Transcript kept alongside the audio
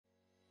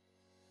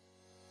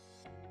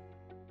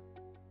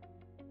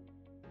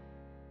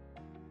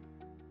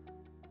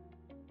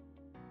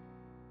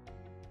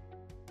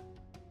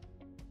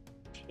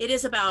it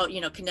is about,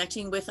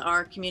 connecting with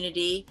our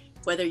community,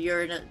 whether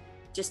you're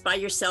just by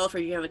yourself or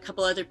you have a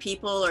couple other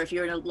people, or if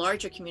you're in a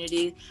larger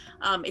community.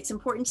 It's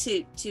important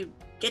to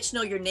get to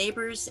know your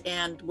neighbors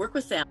and work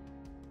with them.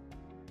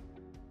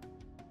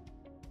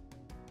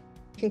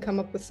 You can come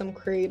up with some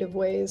creative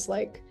ways,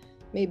 like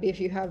maybe if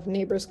you have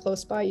neighbors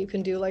close by, you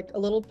can do like a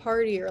little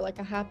party or like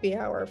a happy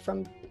hour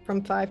from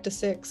 5 to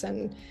 6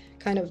 and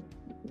kind of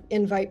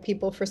invite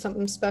people for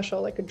something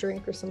special, like a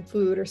drink or some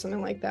food or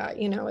something like that.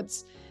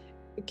 It's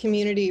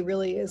community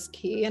really is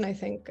key, and I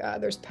think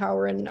there's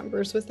power in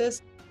numbers with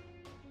this.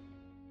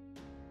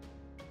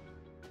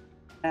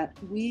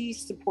 We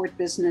support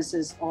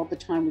businesses all the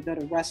time. We go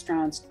to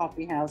restaurants,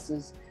 coffee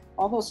houses,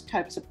 all those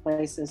types of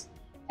places,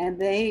 and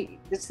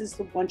this is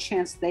the one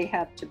chance they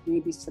have to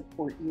maybe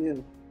support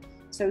you.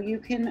 So you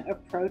can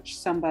approach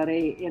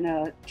somebody in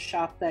a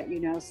shop that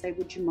say,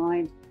 would you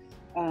mind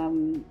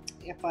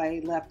if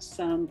I left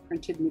some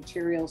printed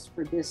materials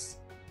for this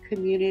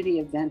community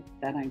event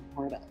that I'm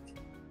part of?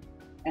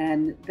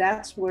 And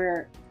that's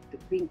where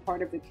being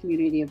part of a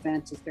community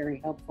event is very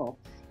helpful,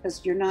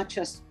 because you're not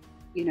just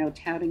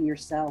touting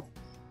yourself,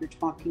 you're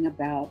talking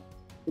about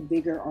the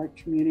bigger art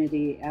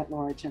community at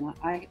large. And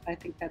I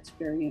think that's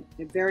a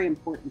very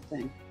important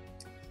thing.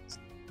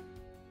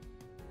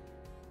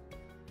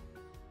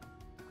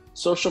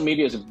 Social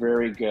media is a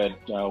very good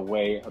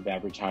way of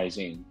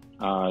advertising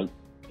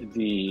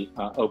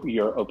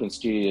your Open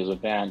Studios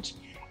event.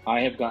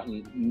 I have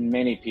gotten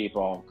many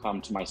people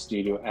come to my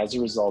studio as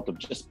a result of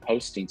just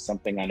posting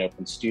something on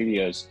Open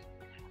Studios,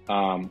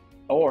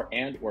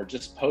 or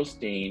just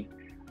posting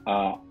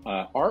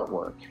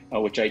artwork,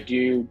 which I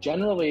do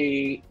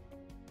generally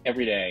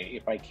every day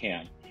if I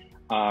can.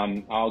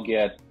 I'll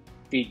get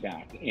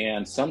feedback,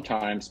 and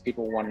sometimes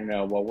people want to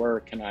know, well, where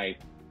can I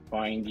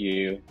find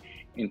you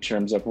in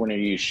terms of when are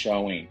you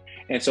showing?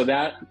 And so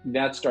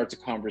that starts a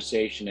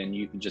conversation, and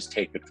you can just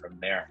take it from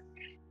there.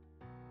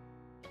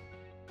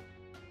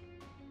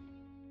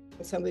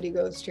 Somebody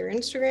goes to your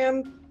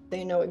Instagram,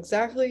 they know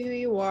exactly who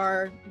you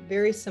are.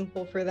 Very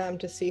simple for them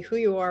to see who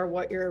you are,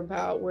 what you're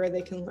about, where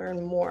they can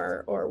learn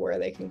more, or where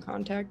they can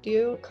contact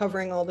you.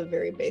 Covering all the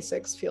very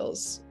basics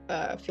feels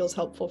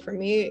helpful for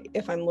me.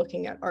 If I'm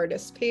looking at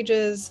artists'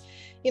 pages,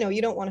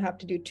 you don't want to have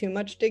to do too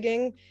much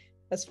digging.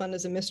 As fun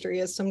as a mystery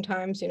is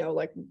sometimes,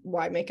 like,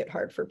 why make it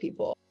hard for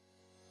people?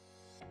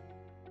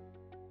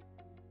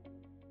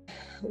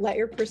 Let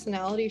your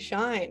personality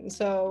shine.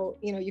 So,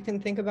 you can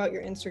think about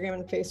your Instagram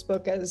and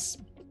Facebook as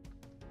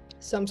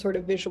some sort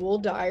of visual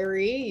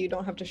diary. You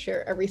don't have to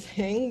share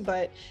everything,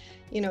 but,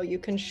 you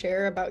can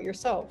share about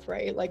yourself,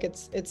 right? Like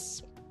it's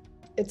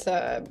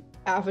a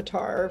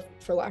avatar,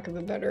 for lack of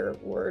a better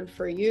word,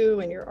 for you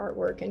and your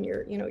artwork and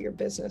your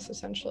business,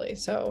 essentially.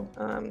 So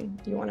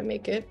you want to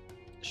make it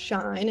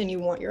shine, and you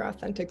want your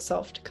authentic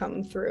self to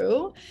come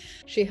through.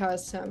 She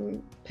has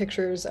some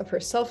pictures of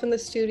herself in the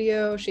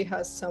studio. She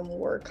has some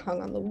work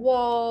hung on the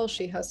wall.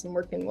 She has some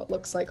work in what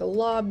looks like a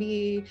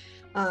lobby,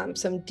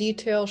 some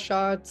detail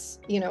shots.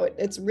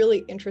 It's really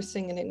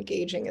interesting and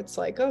engaging. It's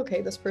like,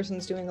 okay, this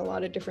person's doing a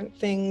lot of different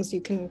things.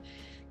 You can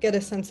get a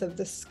sense of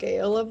the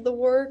scale of the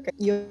work.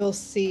 You'll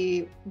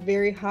see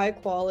very high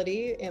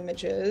quality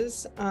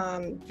images,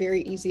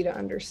 very easy to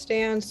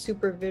understand,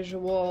 super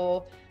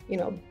visual,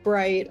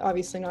 bright.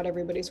 Obviously not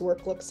everybody's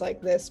work looks like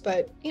this,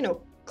 but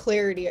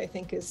clarity, I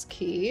think, is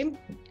key.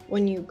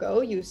 When you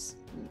go, you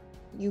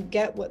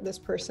get what this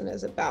person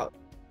is about.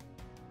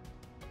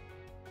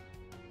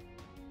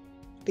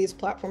 These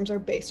platforms are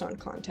based on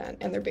content,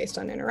 and they're based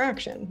on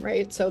interaction,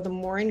 right? So the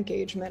more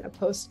engagement a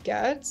post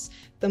gets,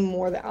 the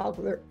more the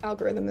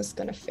algorithm is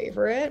going to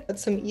favor it. But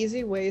some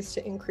easy ways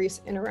to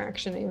increase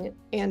interaction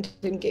and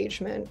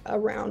engagement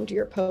around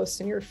your posts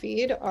and your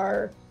feed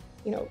are,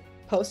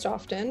 post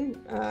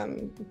often,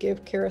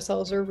 give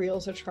carousels or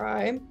reels a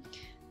try,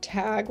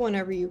 tag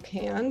whenever you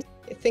can.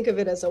 Think of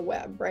it as a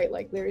web, right?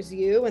 Like there's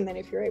you, and then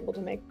if you're able to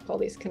make all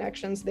these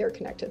connections, they're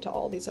connected to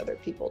all these other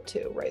people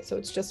too, right? So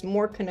it's just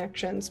more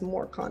connections,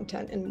 more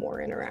content, and more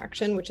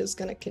interaction, which is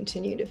going to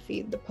continue to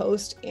feed the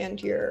post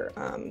and your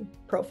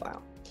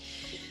profile.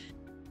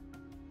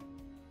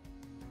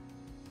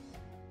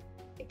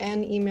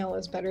 And email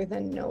is better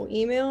than no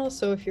email.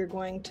 So if you're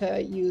going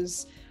to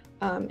use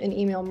an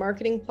email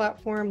marketing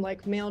platform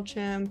like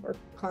MailChimp or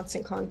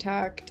Constant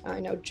Contact, I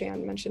know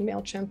Jan mentioned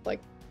MailChimp,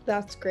 like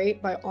that's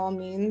great by all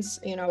means.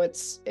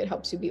 It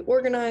helps you be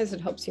organized.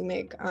 It helps you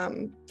make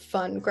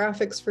fun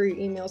graphics for your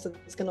emails.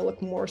 It's going to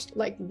look more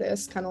like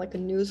this, kind of like a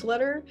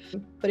newsletter.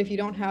 But if you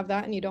don't have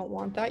that and you don't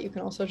want that, you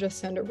can also just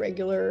send a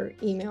regular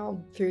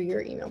email through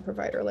your email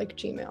provider like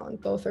Gmail,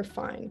 and both are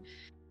fine.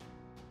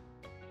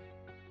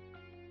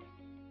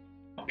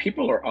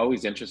 People are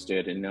always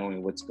interested in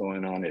knowing what's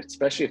going on,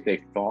 especially if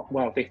they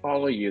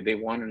follow you. They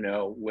want to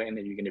know when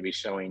are you going to be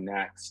showing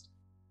next.